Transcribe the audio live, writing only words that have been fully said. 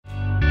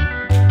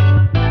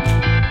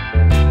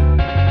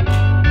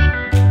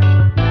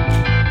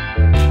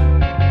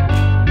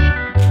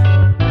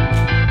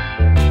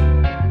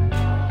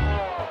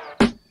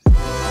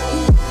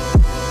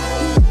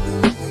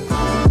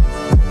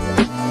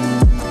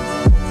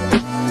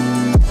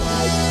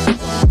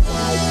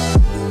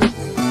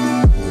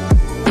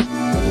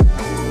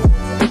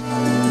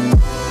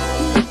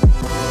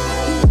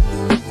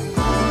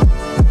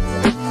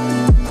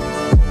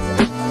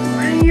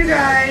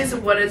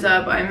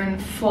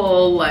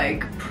full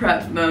like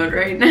prep mode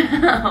right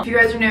now. If you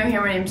guys are new here,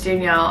 my name's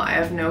Danielle. I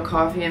have no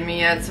coffee in me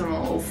yet, so I'm a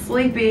little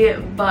sleepy,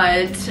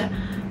 but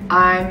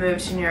I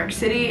moved to New York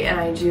City and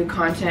I do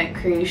content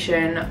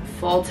creation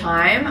full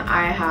time.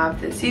 I have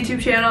this YouTube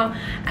channel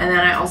and then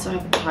I also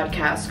have a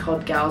podcast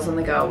called Gals on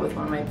the Go with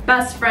one of my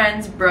best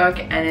friends, Brooke,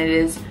 and it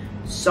is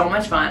so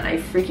much fun.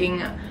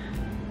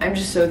 I'm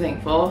just so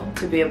thankful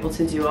to be able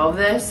to do all of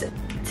this.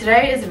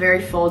 Today is a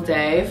very full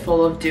day,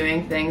 full of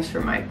doing things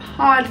for my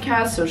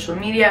podcast, social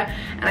media,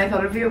 and I thought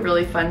it'd be a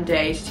really fun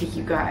day to take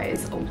you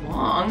guys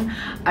along.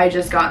 I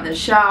just got in the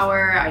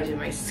shower, I did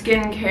my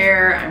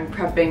skincare, I'm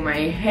prepping my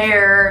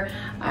hair,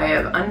 I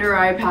have under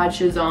eye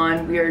patches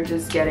on. We are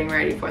just getting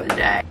ready for the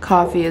day.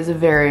 Coffee is a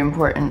very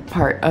important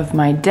part of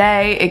my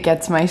day. It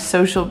gets my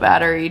social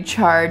battery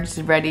charged,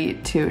 ready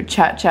to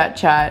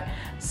chat.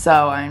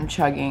 So I'm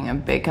chugging a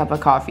big cup of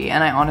coffee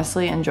and I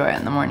honestly enjoy it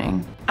in the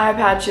morning. Eye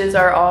patches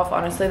are off.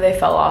 Honestly, they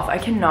fell off. I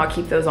cannot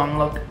keep those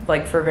on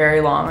for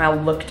very long. I'll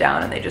look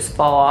down and they just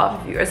fall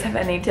off. If you guys have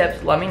any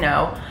tips, let me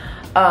know.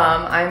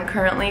 I'm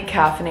currently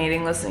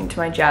caffeinating, listening to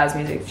my jazz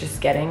music,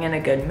 just getting in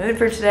a good mood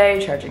for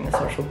today, charging the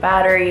social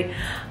battery.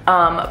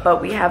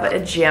 But we have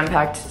a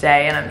jam-packed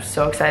day and I'm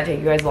so excited to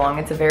take you guys along.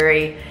 It's a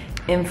very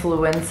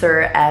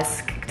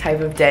influencer-esque type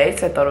of day,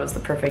 so I thought it was the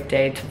perfect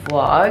day to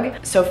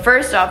vlog. So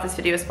first off, this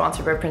video is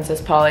sponsored by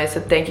Princess Polly, so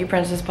thank you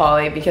Princess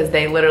Polly because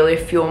they literally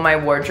fuel my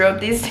wardrobe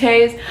these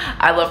days.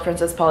 I love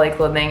Princess Polly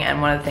clothing,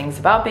 and one of the things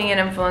about being an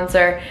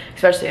influencer,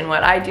 especially in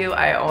what I do,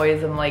 I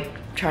always am like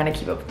trying to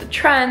keep up with the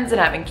trends and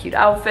having cute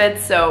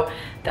outfits, so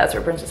that's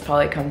where Princess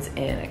Polly comes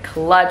in a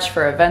clutch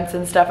for events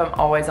and stuff. I'm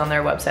always on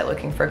their website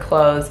looking for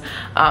clothes. So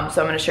I'm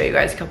gonna show you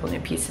guys a couple new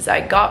pieces I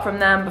got from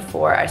them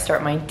before I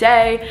start my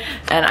day.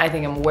 And I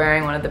think I'm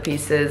wearing one of the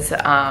pieces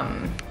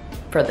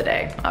for the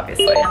day,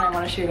 obviously. And I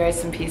wanna show you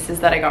guys some pieces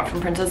that I got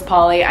from Princess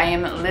Polly. I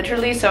am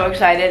literally so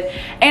excited.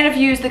 And if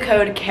you use the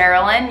code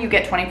Carolyn, you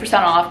get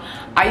 20% off.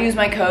 I use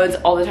my codes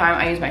all the time.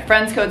 I use my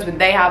friends' codes when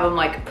they have them.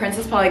 Like,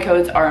 Princess Polly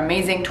codes are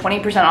amazing.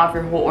 20% off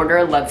your whole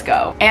order. Let's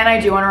go. And I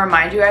do want to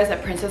remind you guys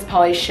that Princess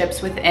Polly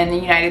ships within the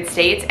United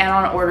States, and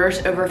on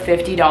orders over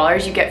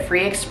 $50, you get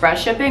free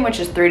express shipping, which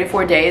is 3 to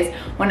 4 days.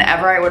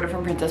 Whenever I order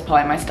from Princess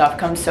Polly, my stuff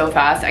comes so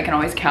fast. I can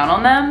always count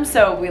on them,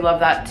 so we love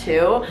that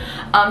too.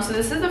 So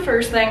this is the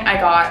first thing I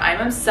got.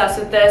 I'm obsessed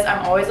with this.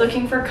 I'm always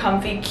looking for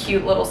comfy,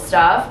 cute little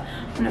stuff.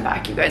 I'm gonna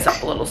back you guys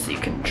up a little so you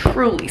can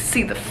truly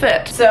see the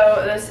fit.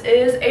 So this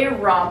is a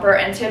romper,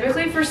 and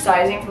typically for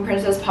sizing from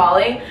Princess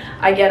Polly,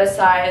 I get a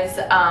size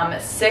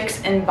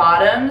 6 in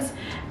bottoms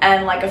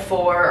and like a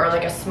 4 or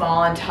like a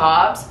small in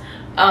tops.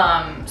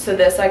 So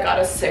this I got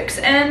a 6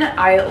 in.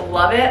 I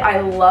love it. I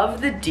love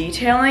the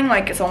detailing,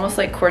 like it's almost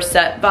like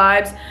corset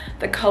vibes.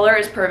 The color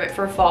is perfect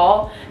for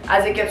fall.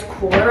 As it gets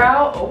cooler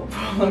out, oh,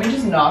 let me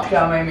just knock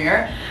down my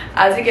mirror.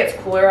 As it gets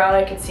cooler out,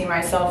 I could see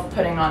myself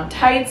putting on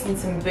tights and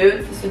some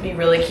boots. This would be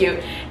really cute.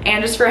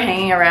 And just for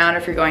hanging around,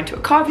 if you're going to a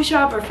coffee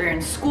shop or if you're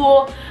in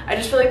school, I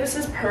just feel like this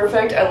is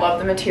perfect. I love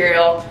the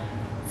material.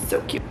 So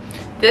cute.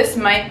 This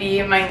might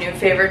be my new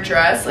favorite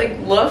dress. Like,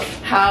 look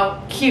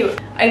how cute.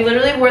 I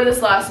literally wore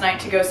this last night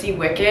to go see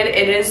Wicked.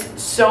 It is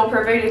so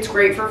perfect. It's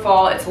great for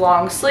fall. It's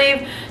long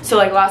sleeve. So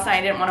like last night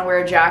I didn't want to wear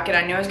a jacket.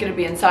 I knew I was going to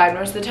be inside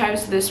most of the time,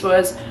 so this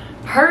was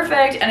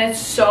perfect, and it's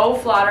so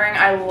flattering.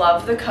 I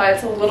love the cut.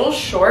 It's a little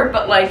short,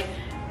 but like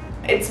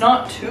it's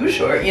not too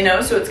short, you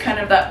know, so it's kind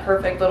of that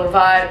perfect little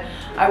vibe.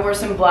 I wore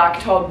some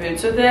black tall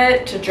boots with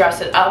it to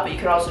dress it up, but you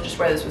could also just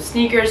wear this with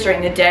sneakers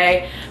during the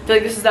day. I feel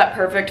like this is that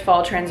perfect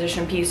fall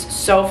transition piece.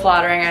 So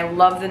flattering. I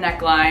love the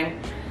neckline.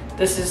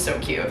 This is so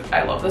cute.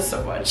 I love this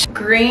so much.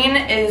 Green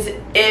is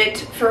it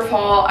for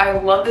fall. I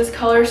love this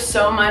color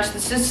so much.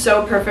 This is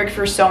so perfect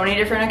for so many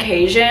different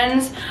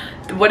occasions.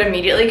 What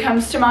immediately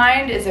comes to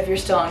mind is if you're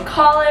still in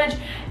college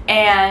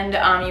and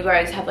you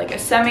guys have like a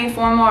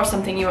semi-formal or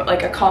something, you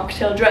like a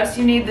cocktail dress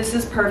you need, this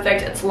is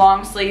perfect. It's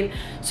long sleeve,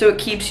 so it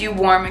keeps you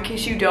warm in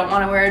case you don't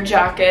want to wear a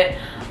jacket.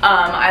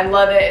 I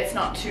love it. It's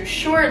not too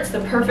short. It's the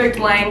perfect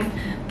length.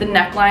 The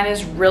neckline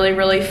is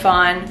really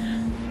fun.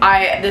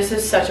 This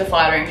is such a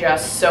flattering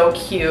dress. So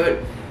cute.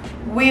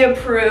 We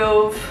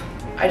approve.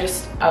 I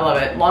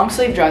love it. Long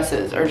sleeve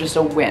dresses are just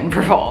a win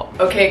for fall.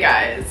 Okay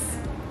guys,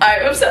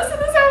 I'm obsessed with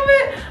this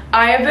outfit.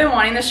 I have been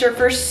wanting this shirt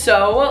for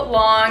so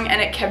long and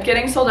it kept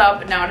getting sold out,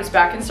 but now it is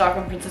back in stock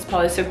on Princess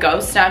Polly, so go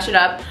snatch it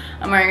up.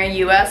 I'm wearing a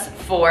US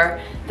 4.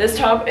 This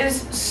top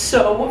is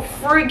so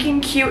freaking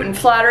cute and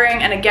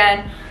flattering, and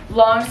again,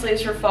 long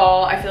sleeves for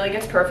fall. I feel like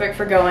it's perfect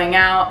for going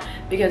out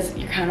because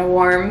you're kind of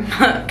warm.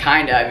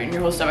 Kinda, I mean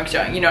your whole stomach's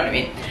showing, you know what I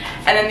mean.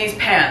 And then these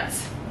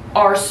pants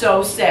are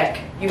so sick.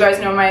 You guys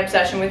know my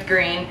obsession with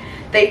green.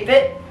 They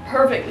fit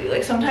perfectly.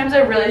 Like sometimes I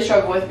really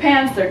struggle with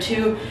pants. They're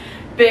too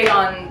big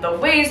on the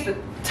waist, but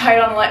tight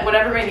on the leg,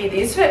 whatever it may be.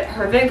 These fit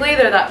perfectly.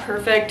 They're that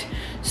perfect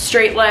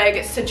straight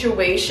leg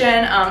situation.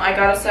 I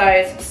got a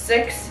size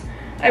 6,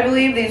 I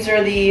believe. These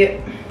are the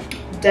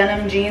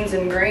denim jeans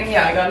in green.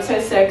 Yeah, I got a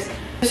size 6.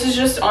 This is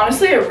just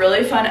honestly a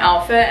really fun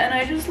outfit, and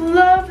I just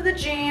love the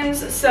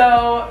jeans.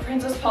 So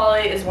Princess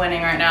Polly is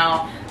winning right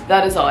now.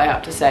 That is all I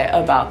have to say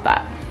about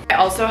that. I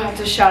also have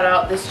to shout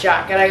out this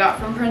jacket I got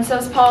from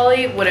Princess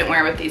Polly. Wouldn't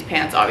wear with these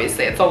pants,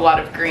 obviously. It's a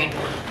lot of green.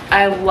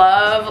 I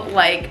love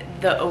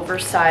like the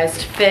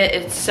oversized fit.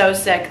 It's so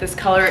sick. This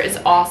color is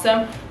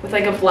awesome with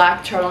like a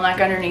black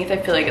turtleneck underneath.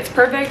 I feel like it's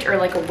perfect, or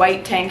like a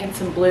white tank and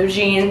some blue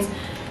jeans.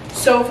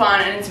 So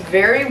fun, and it's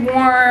very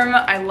warm.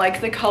 I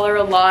like the color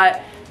a lot.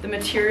 The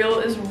material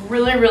is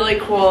really, really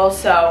cool.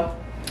 So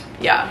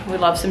yeah, we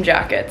love some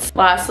jackets.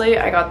 Lastly,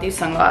 I got these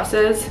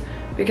sunglasses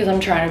because I'm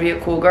trying to be a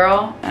cool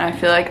girl, and I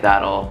feel like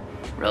that'll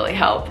really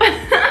help.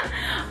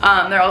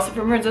 They're also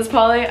from Princess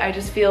Polly. I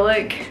just feel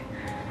like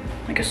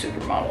a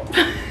supermodel.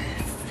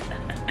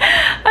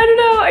 I don't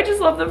know, I just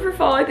love them for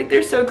fall. I think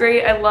they're so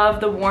great. I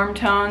love the warm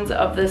tones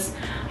of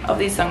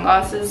these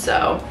sunglasses,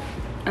 so,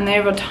 and they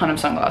have a ton of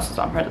sunglasses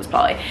on Princess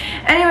Polly.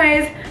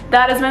 Anyways,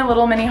 that is my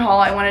little mini haul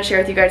I want to share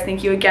with you guys.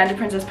 Thank you again to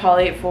Princess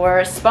Polly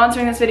for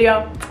sponsoring this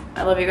video.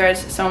 I love you guys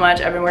so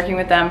much. I've been working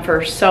with them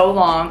for so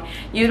long.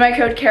 Use my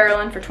code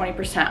Carolyn for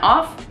 20%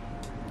 off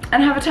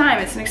and have a time.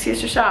 It's an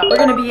excuse to shop. We're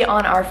gonna be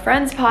on our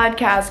friend's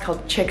podcast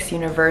called Chicks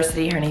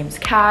University. Her name's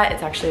Kat.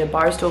 It's actually a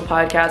Barstool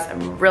podcast.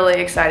 I'm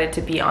really excited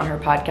to be on her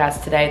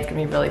podcast today. It's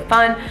gonna be really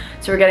fun.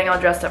 So we're getting all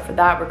dressed up for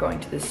that. We're going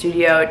to the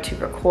studio to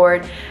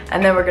record,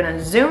 and then we're gonna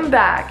zoom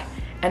back,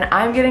 and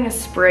I'm getting a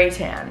spray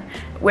tan,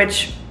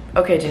 which,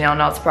 okay, Danielle,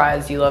 not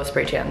surprised, you love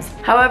spray tans.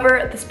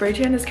 However, the spray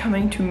tan is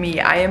coming to me.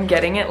 I am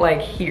getting it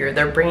like here.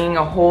 They're bringing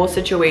a whole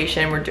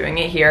situation. We're doing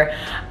it here.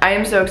 I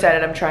am so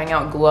excited. I'm trying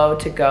out Glow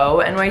to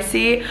Go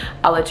NYC.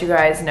 I'll let you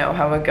guys know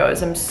how it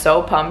goes. I'm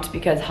so pumped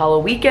because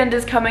Halloween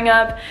is coming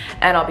up,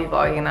 and I'll be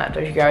vlogging that.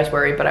 Don't you guys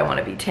worry, but I want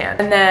to be tan.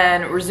 And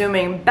then we're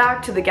zooming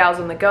back to the Gals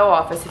on the Go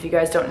office. If you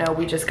guys don't know,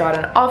 we just got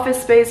an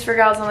office space for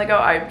Gals on the Go.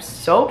 I'm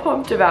so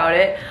pumped about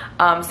it.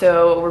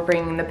 So we're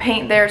bringing the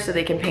paint there so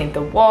they can paint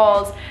the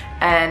walls,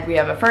 and we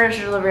have a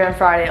furniture delivery on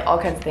Friday. All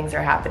kinds of things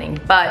are happening,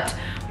 but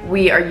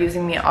we are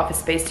using the office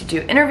space to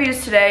do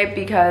interviews today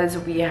because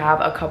we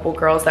have a couple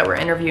girls that we're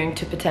interviewing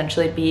to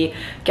potentially be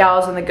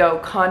Gals on the Go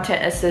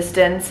content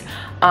assistants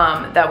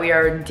that we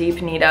are in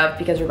deep need of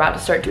because we're about to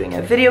start doing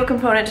a video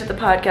component to the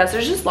podcast.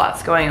 There's just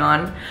lots going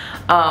on.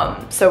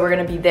 So we're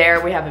gonna be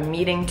there. We have a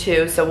meeting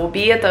too. So we'll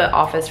be at the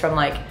office from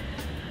like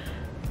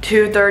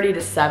 2:30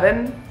 to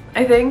 7.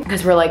 I think,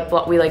 because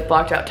we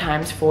blocked out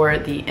times for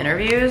the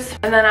interviews.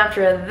 And then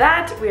after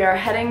that, we are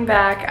heading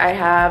back. I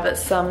have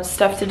some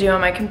stuff to do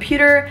on my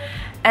computer,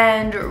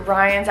 and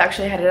Ryan's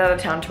actually headed out of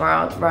town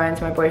tomorrow.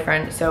 Ryan's my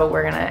boyfriend, so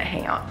we're gonna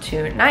hang out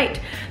tonight.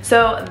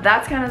 So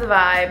that's kind of the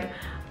vibe.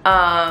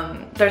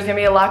 There's gonna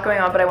be a lot going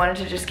on, but I wanted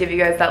to just give you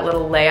guys that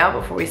little layout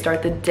before we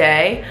start the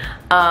day.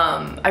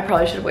 I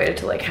probably should have waited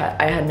till like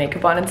I had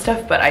makeup on and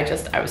stuff, but I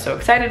was so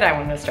excited. I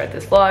wanted to start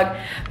this vlog.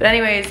 But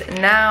anyways,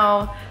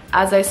 now,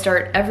 as I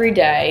start every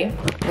day,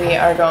 we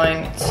are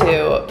going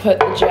to put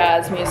the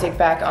jazz music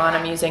back on.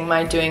 I'm using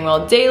my Doing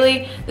Well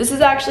Daily. This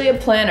is actually a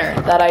planner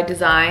that I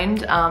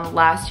designed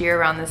last year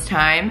around this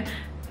time.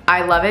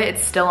 I love it.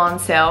 It's still on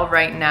sale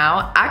right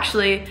now.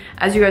 Actually,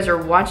 as you guys are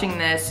watching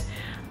this,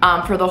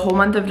 for the whole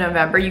month of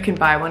November, you can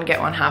buy one, get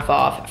one half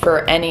off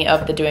for any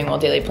of the Doing Well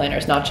Daily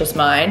planners, not just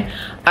mine.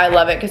 I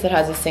love it because it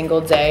has a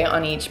single day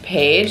on each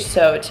page.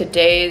 So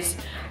today's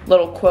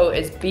little quote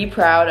is, "Be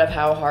proud of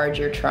how hard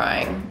you're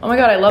trying." Oh my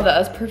God, I love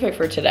that. That's perfect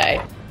for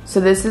today. So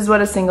this is what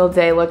a single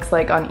day looks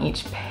like on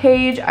each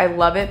page. I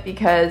love it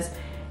because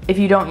if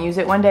you don't use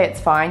it one day,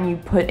 it's fine. You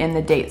put in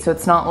the date, so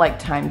it's not like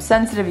time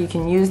sensitive. You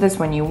can use this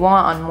when you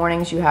want. On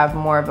mornings, you have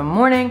more of a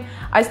morning.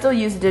 I still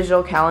use a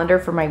digital calendar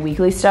for my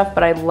weekly stuff,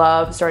 but I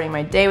love starting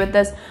my day with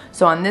this.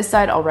 So on this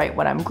side, I'll write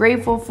what I'm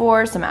grateful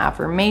for, some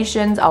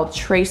affirmations. I'll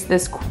trace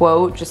this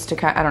quote just to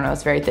kind of, I don't know,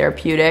 it's very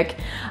therapeutic.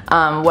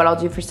 What I'll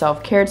do for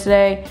self-care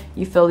today.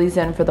 You fill these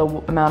in for the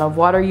amount of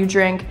water you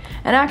drink,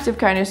 an act of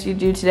kindness you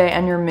do today,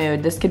 and your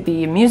mood. This could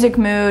be music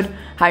mood,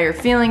 how you're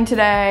feeling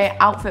today,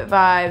 outfit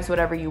vibes,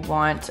 whatever you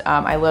want.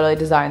 I literally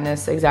designed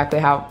this exactly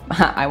how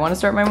I want to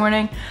start my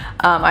morning.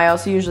 I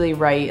also usually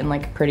write in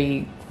like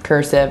pretty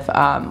cursive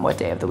what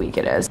day of the week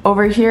it is.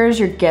 Over here is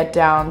your get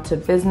down to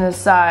business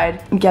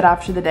side, get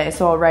after the day.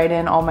 So I'll write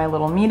in all my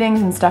little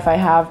meetings and stuff I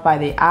have by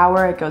the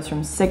hour. It goes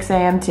from 6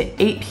 a.m.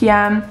 to 8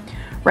 p.m.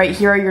 Right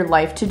here are your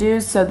life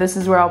to-dos. So this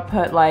is where I'll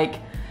put like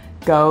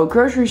go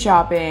grocery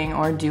shopping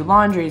or do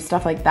laundry,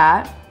 stuff like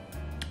that.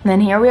 And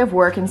then here we have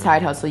work and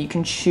side hustle. You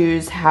can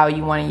choose how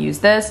you want to use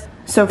this.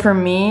 So for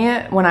me,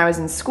 when I was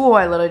in school,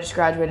 I literally just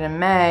graduated in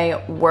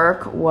May.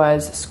 Work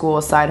was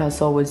school, side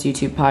hustle was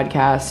YouTube,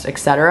 podcast,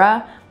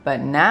 etc.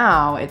 But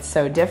now it's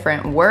so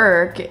different.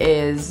 Work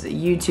is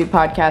YouTube,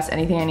 podcast,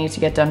 anything I need to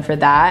get done for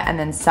that. And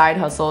then side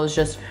hustle is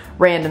just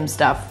random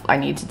stuff I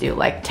need to do,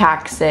 like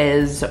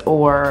taxes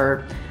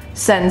or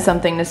send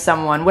something to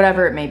someone,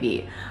 whatever it may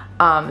be.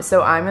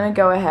 So I'm gonna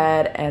go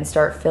ahead and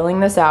start filling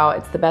this out.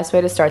 It's the best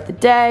way to start the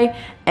day.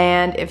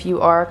 And if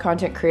you are a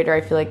content creator, I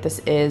feel like this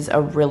is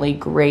a really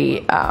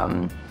great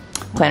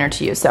planner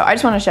to use. So I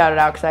just wanna shout it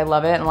out because I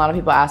love it and a lot of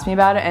people ask me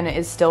about it, and it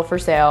is still for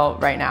sale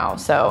right now.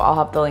 So I'll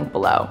have the link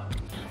below.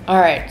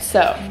 Alright,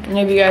 so I'm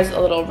gonna give you guys a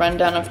little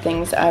rundown of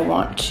things I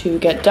want to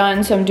get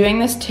done. So I'm doing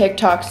this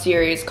TikTok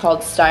series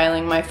called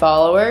Styling My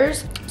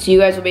Followers. So you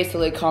guys will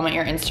basically comment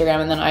your Instagram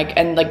and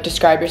then like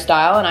describe your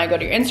style, and I go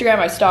to your Instagram,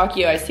 I stalk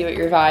you, I see what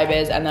your vibe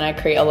is, and then I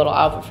create a little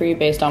outfit for you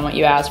based on what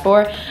you asked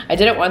for. I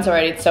did it once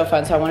already, it's so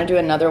fun, so I wanna do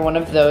another one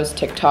of those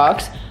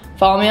TikToks.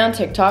 Follow me on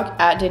TikTok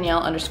at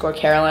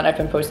Danielle_Carolyn. I've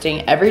been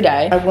posting every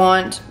day. I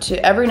want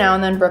to, every now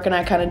and then, Brooke and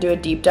I kind of do a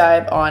deep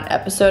dive on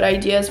episode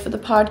ideas for the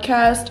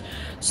podcast.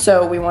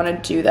 So we want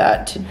to do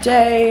that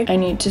today. I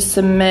need to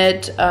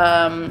submit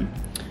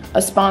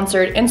a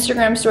sponsored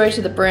Instagram story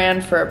to the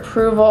brand for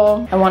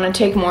approval. I want to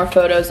take more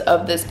photos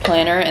of this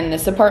planner in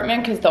this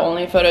apartment because the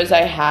only photos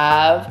I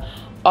have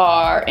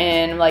are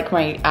in like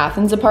my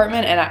Athens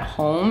apartment and at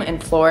home in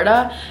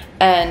Florida,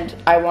 and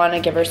I want to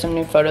give her some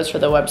new photos for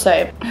the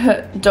website.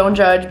 Don't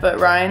judge, but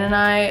Ryan and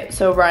I,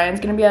 so Ryan's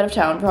gonna be out of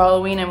town for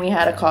Halloween and we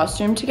had a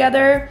costume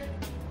together,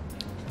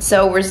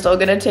 so we're still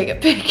gonna take a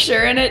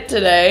picture in it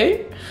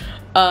today.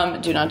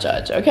 Do not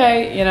judge,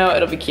 okay? You know,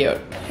 it'll be cute.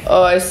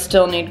 Oh, I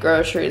still need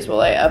groceries. Will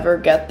I ever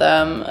get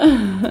them?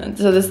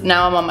 So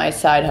now I'm on my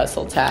side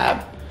hustle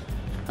tab.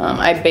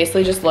 I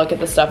basically just look at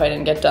the stuff I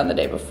didn't get done the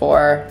day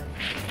before.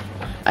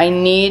 I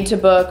need to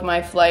book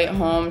my flight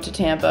home to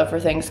Tampa for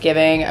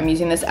Thanksgiving. I'm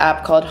using this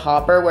app called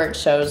Hopper where it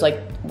shows like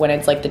when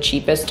it's like the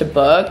cheapest to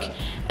book,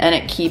 and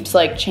it keeps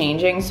like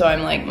changing, so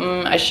I'm like,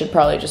 I should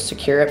probably just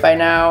secure it by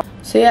now.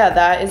 So yeah,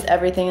 that is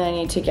everything I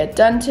need to get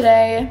done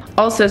today.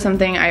 Also,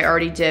 something I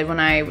already did when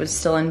I was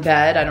still in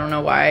bed. I don't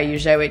know why,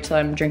 usually I wait till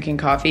I'm drinking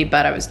coffee,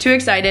 but I was too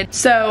excited.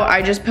 So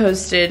I just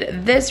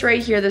posted this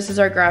right here. This is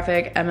our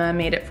graphic. Emma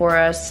made it for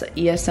us,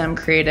 ESM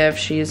Creative.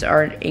 She's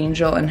our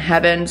angel in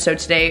heaven. So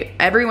today,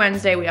 every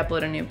Wednesday, we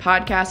upload a new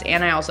podcast,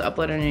 and I also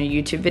upload a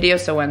new YouTube video.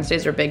 So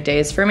Wednesdays are big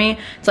days for me.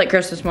 It's like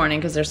Christmas morning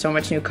because there's so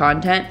much new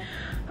content.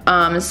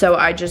 So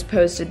I just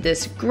posted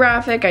this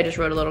graphic. I just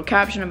wrote a little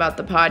caption about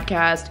the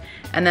podcast.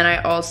 And then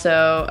I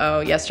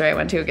also, yesterday I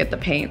went to go get the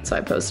paint. So I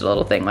posted a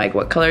little thing like,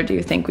 what color do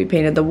you think we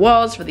painted the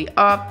walls for the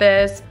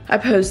office? I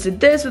posted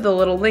this with a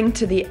little link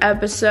to the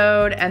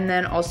episode. And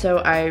then also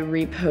I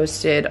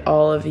reposted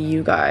all of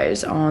you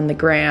guys on the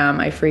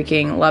gram. I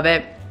freaking love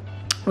it.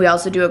 We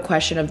also do a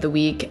question of the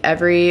week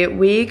every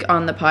week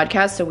on the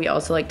podcast, so we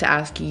also like to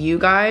ask you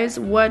guys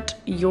what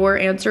your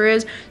answer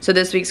is. So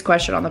this week's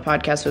question on the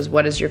podcast was,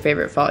 what is your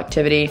favorite fall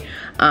activity?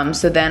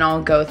 So then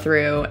I'll go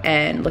through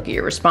and look at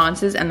your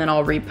responses, and then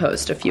I'll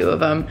repost a few of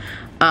them.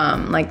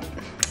 Like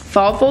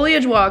fall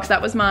foliage walks,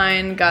 that was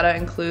mine, gotta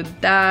include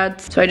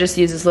that. So I just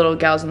use this little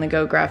Gals on the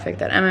Go graphic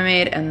that Emma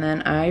made, and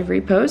then I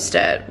repost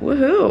it,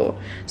 woohoo.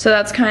 So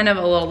that's kind of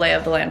a little lay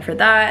of the land for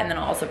that, and then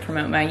I'll also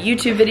promote my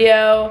YouTube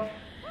video.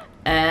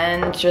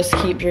 And just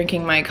keep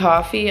drinking my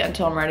coffee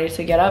until I'm ready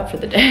to get up for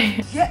the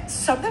day. Yeah,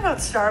 something about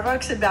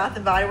Starbucks and Bath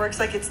and Body Works,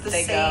 like it's the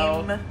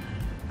same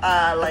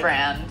like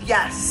brand.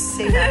 Yes,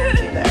 same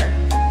energy there.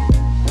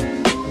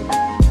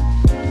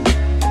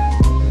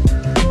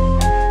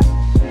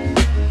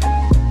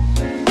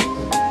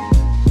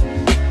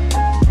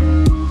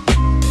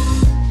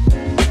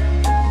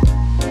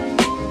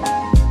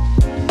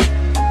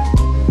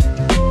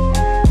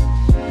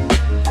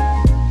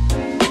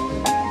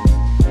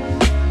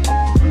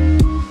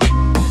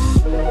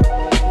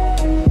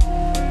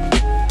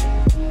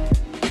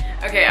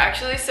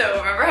 So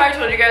remember how I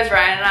told you guys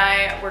Ryan and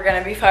I were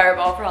gonna be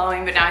Fireball for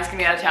Halloween, but now he's gonna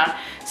be out of town.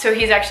 So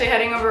he's actually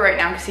heading over right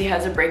now because he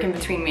has a break in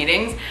between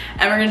meetings,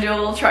 and we're gonna do a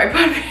little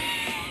tripod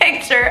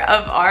picture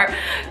of our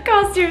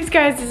costumes.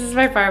 Guys, this is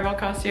my Fireball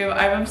costume.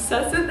 I'm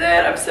obsessed with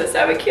it. I'm so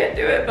sad we can't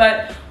do it,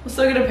 but we'll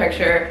still get a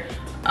picture.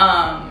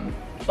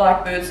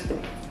 Black boots,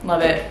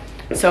 love it.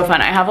 So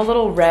fun. I have a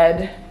little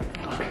red,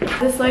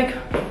 this like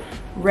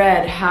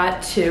red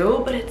hat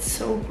too, but it's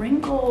so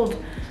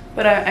wrinkled.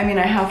 But I mean,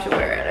 I have to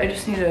wear it. I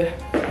just need to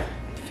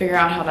figure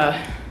out how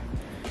to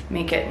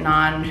make it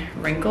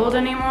non-wrinkled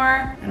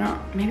anymore.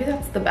 Maybe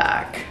that's the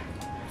back.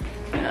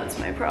 Maybe that's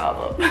my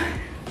problem.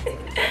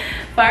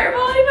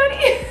 Fireball,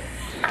 anybody?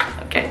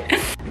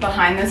 Okay.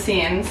 Behind the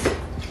scenes,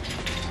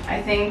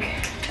 I think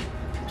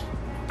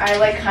I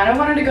like kind of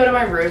wanted to go to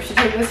my roof to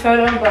take this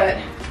photo, but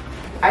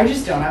I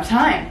just don't have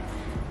time.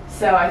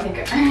 So I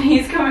think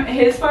he's coming,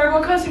 his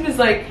Fireball costume is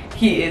like,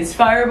 he is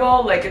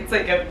Fireball, like it's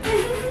like a,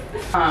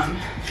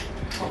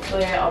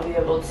 hopefully I'll be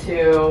able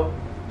to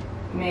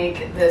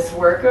make this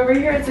work over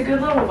here. It's a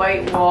good little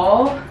white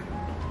wall.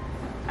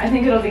 I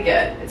think it'll be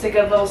good. It's a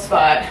good little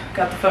spot.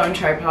 Got the phone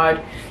tripod.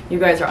 You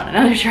guys are on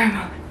another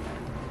tripod.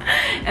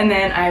 And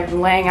then I'm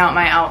laying out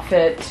my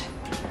outfit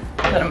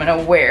that I'm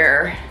gonna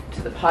wear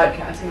to the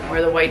podcast. I'm gonna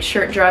wear the white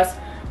shirt dress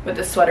with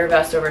the sweater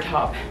vest over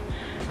top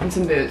and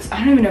some boots. I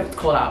don't even know if it's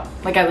cold out.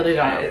 Like I literally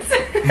don't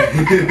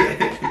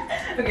know.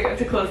 Okay, we have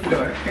to close the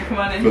door. Here, come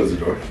on in. Close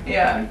the door.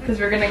 Yeah, because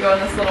we're gonna go in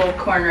this little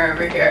corner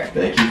over here.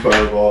 Thank you,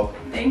 Fireball.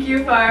 Thank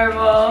you,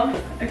 Fireball.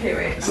 Okay,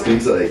 wait. This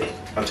thing's like,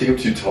 I think I'm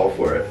too tall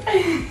for it.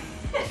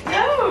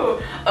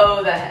 No!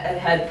 Oh, the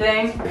head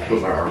thing? I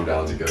put my arm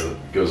down to go,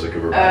 goes like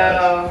over my head.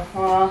 Oh,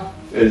 well.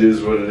 It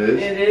is what it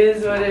is. It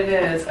is what it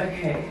is.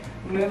 Okay,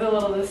 move a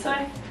little this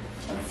way.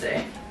 Let's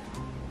see.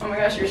 Oh my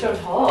gosh, you're so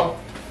tall.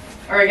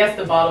 Or I guess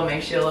the bottle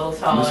makes you a little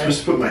taller. I'm supposed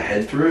to put my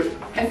head through it?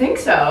 I think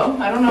so.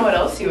 I don't know what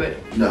else you would.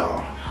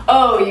 No.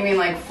 Oh, you mean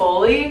like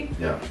fully?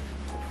 Yeah.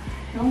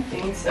 I don't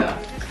think so.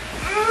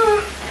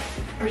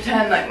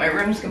 Pretend like my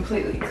room's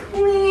completely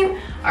clean.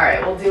 All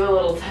right, we'll do a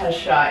little test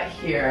shot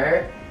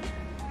here.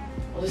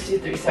 We'll just do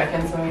 3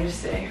 seconds. Let me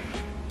just see.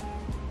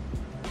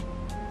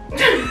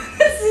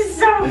 This is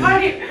so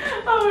funny.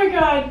 Oh my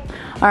God.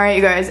 All right,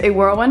 you guys, a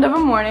whirlwind of a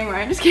morning.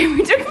 Ryan just came,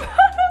 we took photos.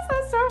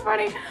 That's so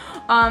funny.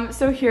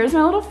 So here's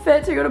my little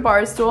fit to go to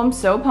Barstool. I'm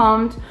so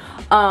pumped.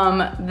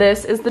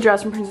 This is the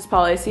dress from Princess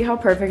Polly. See how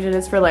perfect it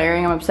is for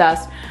layering? I'm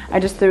obsessed. I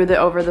just threw it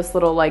over this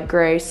little like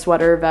gray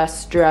sweater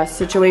vest dress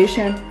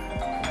situation.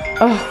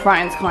 Oh,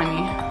 Ryan's calling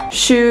me.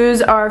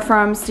 Shoes are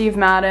from Steve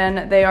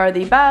Madden. They are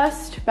the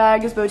best.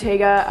 Bag is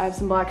Bottega. I have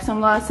some black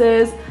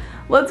sunglasses.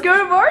 Let's go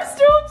to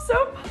Barstool. I'm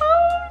so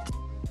pumped.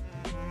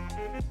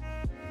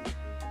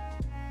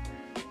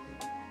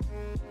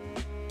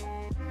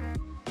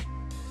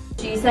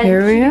 She said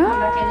Here we she could are. come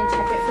back in and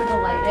check it for the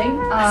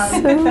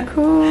lighting. So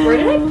cool. Where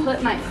did I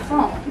put my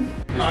phone?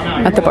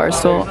 At the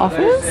Barstool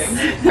office.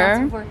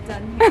 Lots of work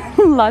done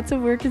here. Lots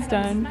of work is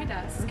done. My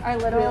desk. Our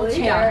little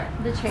chair.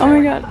 The chair. Oh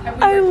my God,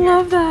 I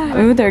love that.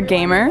 Ooh, they're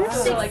gamers.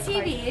 6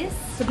 TVs.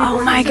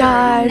 Oh my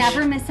gosh.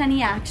 Never miss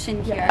any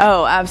action here.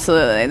 Oh,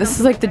 absolutely. This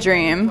is like the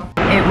dream.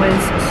 It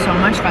was so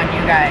much fun,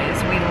 you guys.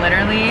 We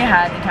literally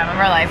had the time of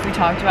our life. We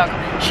talked about,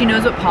 she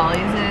knows what Polly's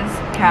is.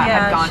 Kat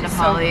had gone to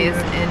Polly's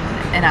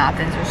in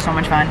Athens. It was so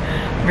much fun.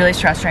 I'm really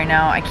stressed right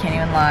now. I can't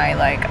even lie.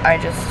 Like,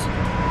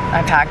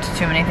 I packed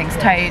too many things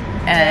tight,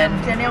 and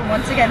Danielle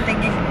once again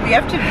thinking we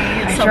have to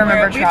be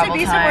somewhere. We have to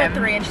be somewhere at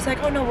 3, and she's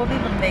like, "Oh no, we'll be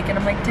able to make it."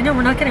 I'm like, "Danielle,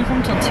 we're not getting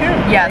home till 2."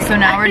 Yeah, so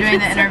now we're doing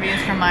the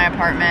interviews from my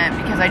apartment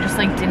because I just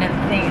like didn't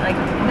think like.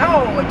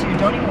 No, dude,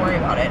 don't even worry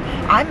about it.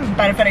 I'm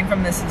benefiting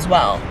from this as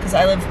well because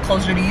I live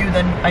closer to you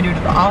than I do to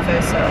the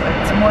office, so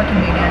it's more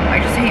convenient. I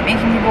just hate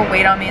making people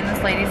wait on me, and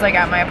this lady's like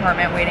at my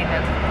apartment waiting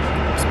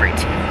to spray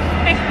tea.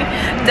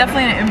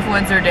 Definitely an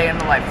influencer day in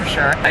the life for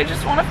sure. I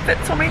just want to fit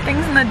so many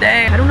things in the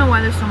day. I don't know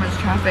why there's so much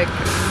traffic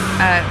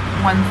at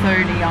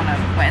 1:30 on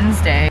a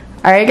Wednesday.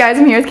 All right, guys,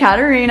 I'm here with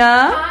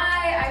Katarina.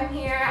 Hi, I'm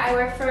here. I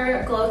work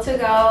for Glow to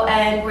Go,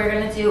 and we're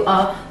gonna do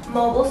a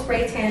mobile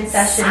spray tan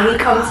session. We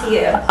come to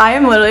you. I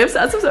am literally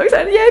obsessed. I'm so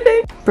excited. Yay,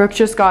 babe. Brooke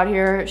just got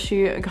here.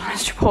 She got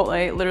us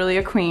Chipotle, literally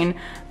a queen.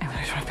 I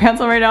literally have my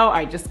pants on right now.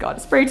 I just got a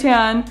spray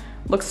tan.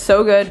 Looks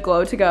so good.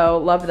 Glow to Go.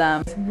 Love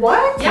them.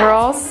 What? We're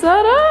all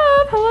set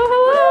up. Hello,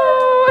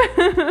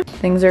 hello.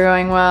 Things are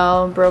going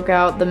well. Broke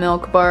out the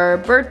Milk Bar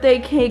birthday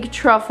cake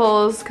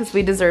truffles because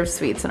we deserve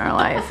sweets in our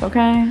life,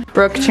 okay?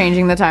 Brooke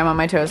changing the time on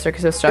my toaster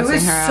because it was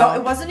stressing her out.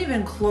 It wasn't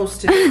even close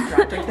to being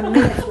dropped. Like the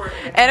minutes were.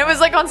 And it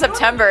was like on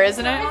September,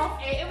 isn't it?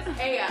 It was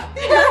AM.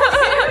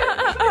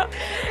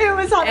 It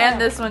was on. And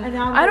this one.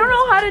 I don't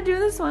know how to do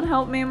this one.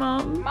 Help me,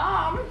 Mom.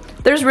 Mom.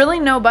 There's really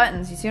no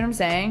buttons. You see what I'm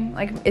saying?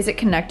 Like, is it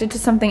connected to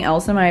something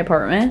else in my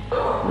apartment?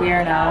 We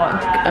are now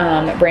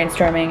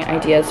brainstorming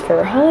ideas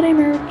for holiday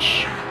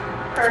merch.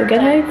 So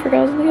get hyped for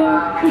Girls in the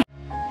Go.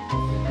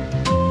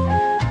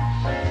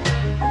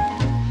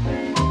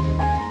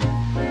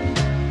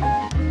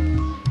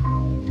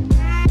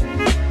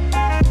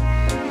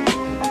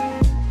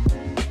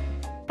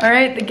 All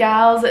right, the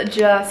gals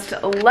just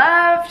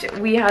left.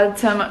 We had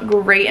some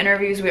great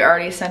interviews. We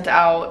already sent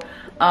out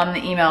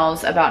the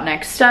emails about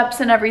next steps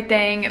and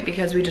everything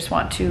because we just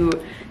want to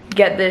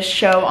get this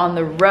show on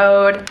the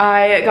road.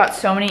 I got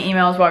so many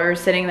emails while we were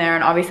sitting there,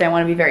 and obviously I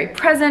want to be very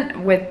present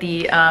with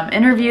the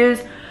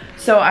interviews.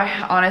 So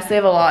I honestly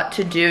have a lot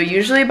to do.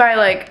 Usually by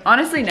like,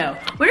 honestly no.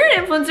 When you're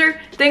an influencer,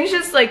 things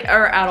just like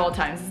are at all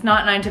times. It's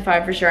not 9 to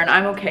 5 for sure, and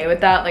I'm okay with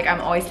that. Like, I'm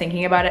always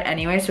thinking about it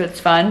anyway, so it's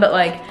fun, but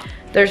like,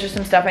 there's just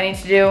some stuff I need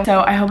to do.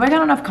 So I hope I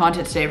got enough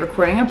content today.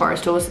 Recording at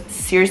Barstool was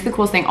seriously the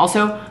coolest thing.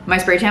 Also, my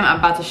spray tan, I'm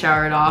about to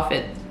shower it off.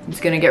 It's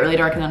gonna get really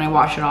dark and then I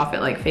wash it off, it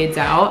like fades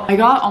out. I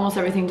got almost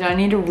everything done. I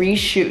need to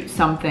reshoot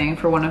something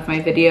for one of my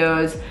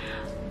videos,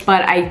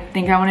 but I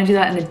think I wanna do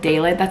that in the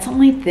daylight. That's the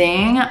only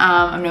thing.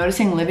 I'm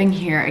noticing living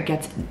here, it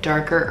gets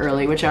darker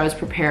early, which I was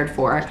prepared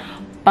for.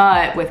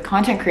 But with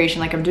content creation,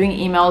 like I'm doing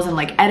emails and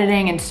like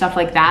editing and stuff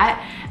like that.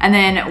 And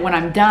then when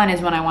I'm done is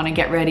when I want to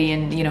get ready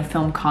and, you know,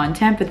 film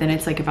content, but then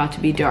it's like about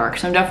to be dark.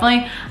 So I'm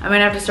gonna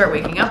have to start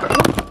waking up.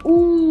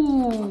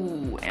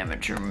 Ooh,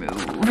 amateur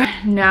move.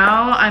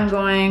 Now I'm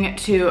going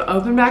to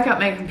open back up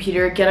my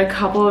computer, get a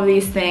couple of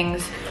these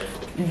things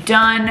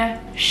done,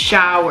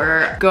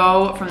 shower,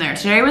 go from there.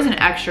 Today was an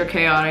extra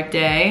chaotic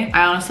day.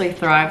 I honestly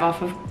thrive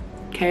off of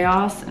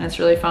chaos and it's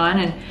really fun.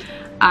 And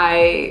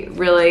I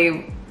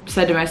really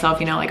said to myself,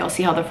 you know, like I'll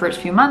see how the first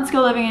few months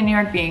go living in New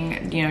York,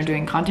 being, you know,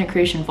 doing content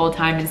creation full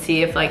time, and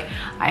see if like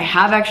I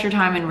have extra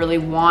time and really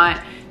want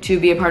to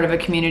be a part of a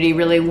community,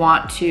 really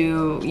want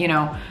to, you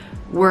know,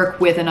 work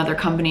with another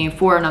company,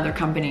 for another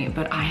company.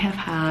 But I have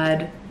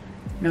had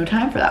no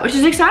time for that, which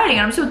is exciting.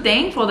 And I'm so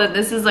thankful that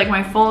this is like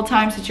my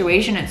full-time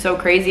situation. It's so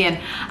crazy, and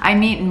I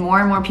meet more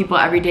and more people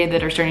every day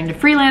that are starting to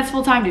freelance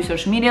full-time, do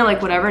social media,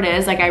 like whatever it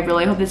is. Like I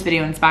really hope this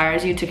video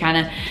inspires you to kind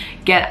of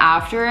get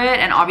after it.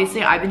 And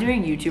obviously I've been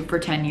doing YouTube for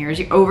 10 years,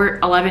 over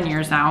 11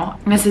 years now.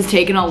 This has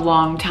taken a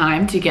long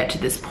time to get to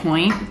this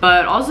point,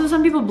 but also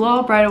some people blow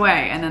up right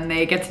away and then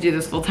they get to do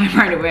this full-time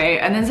right away.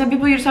 And then some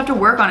people you just have to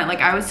work on it. Like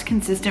I was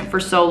consistent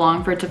for so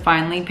long for it to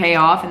finally pay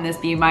off and this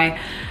be my,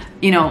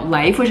 you know,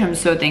 life, which I'm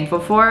so thankful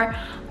for.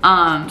 So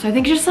I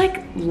think just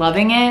like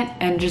loving it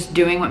and just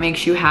doing what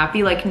makes you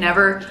happy, like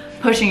never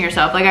pushing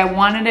yourself. Like I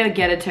wanted to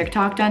get a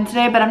TikTok done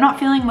today, but I'm not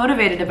feeling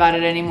motivated about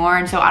it anymore.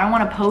 And so I don't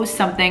want to post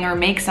something or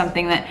make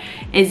something that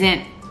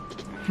isn't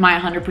my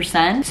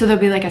 100%. So there'll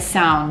be like a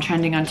sound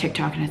trending on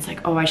TikTok and it's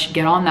like, oh, I should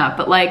get on that.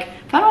 But like,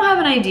 if I don't have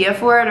an idea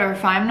for it or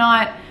if I'm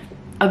not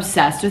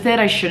obsessed with it,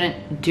 I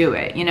shouldn't do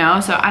it, you know?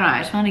 So I don't know, I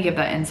just want to give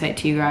that insight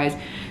to you guys.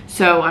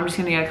 So I'm just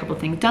gonna get a couple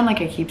things done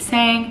like I keep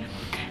saying.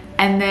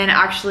 And then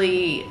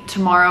actually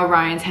tomorrow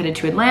Ryan's headed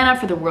to Atlanta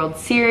for the World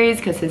Series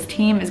because his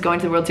team is going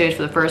to the World Series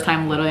for the first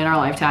time literally in our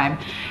lifetime.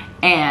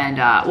 And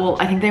well,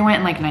 I think they went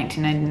in like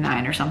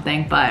 1999 or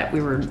something, but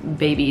we were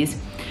babies.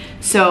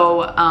 So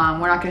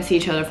we're not gonna see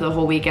each other for the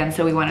whole weekend.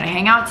 So we wanted to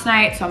hang out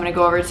tonight. So I'm gonna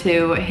go over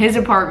to his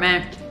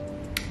apartment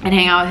and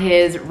hang out with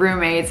his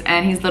roommates,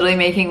 and he's literally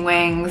making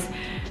wings.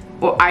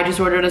 Well, I just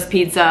ordered us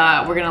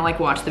pizza. We're gonna like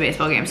watch the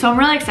baseball game. So I'm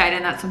really excited,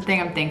 and that's something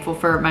I'm thankful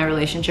for my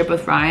relationship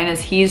with Ryan is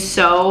he's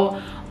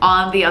so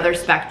on the other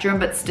spectrum,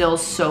 but still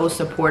so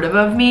supportive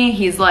of me.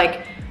 He's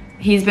like,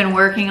 he's been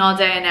working all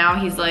day and now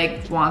he's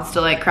like, wants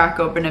to like crack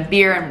open a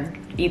beer and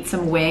eat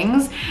some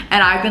wings.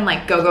 And I've been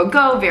like, go, go,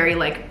 go, very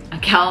like a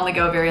Cal on the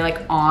go, very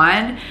like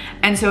on.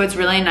 And so it's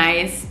really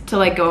nice to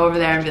like go over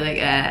there and be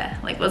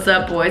like what's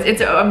up boys?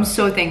 I'm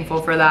so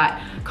thankful for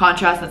that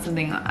contrast. That's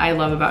something I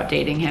love about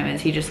dating him is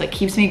he just like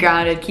keeps me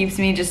grounded, keeps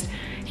me just,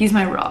 he's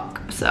my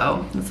rock.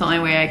 So that's the only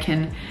way I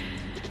can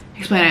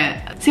explain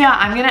it. So yeah,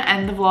 I'm gonna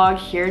end the vlog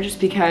here just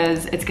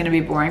because it's gonna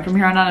be boring from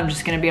here on out. I'm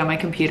just gonna be on my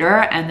computer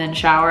and then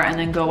shower and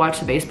then go watch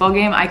the baseball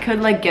game. I could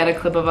like get a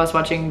clip of us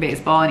watching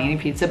baseball and eating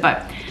pizza,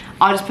 but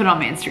I'll just put it on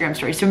my Instagram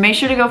story. So make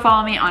sure to go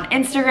follow me on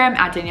Instagram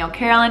at Danielle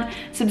Carolyn.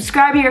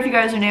 Subscribe here if you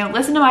guys are new.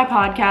 Listen to my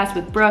podcast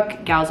with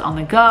Brooke, Gals on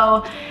the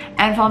Go,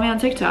 and follow me on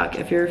TikTok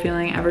if you're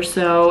feeling ever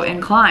so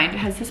inclined.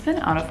 Has this been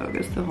out of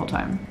focus the whole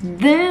time?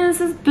 This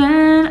has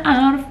been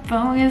out of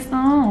focus the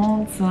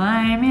whole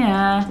time,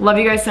 yeah. Love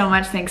you guys so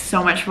much. Thanks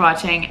so much for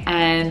watching,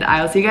 and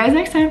I will see you guys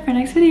next time for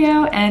next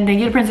video. And thank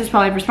you to Princess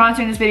Polly for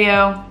sponsoring this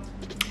video.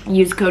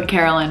 Use code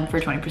Carolyn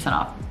for 20%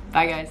 off.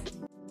 Bye guys.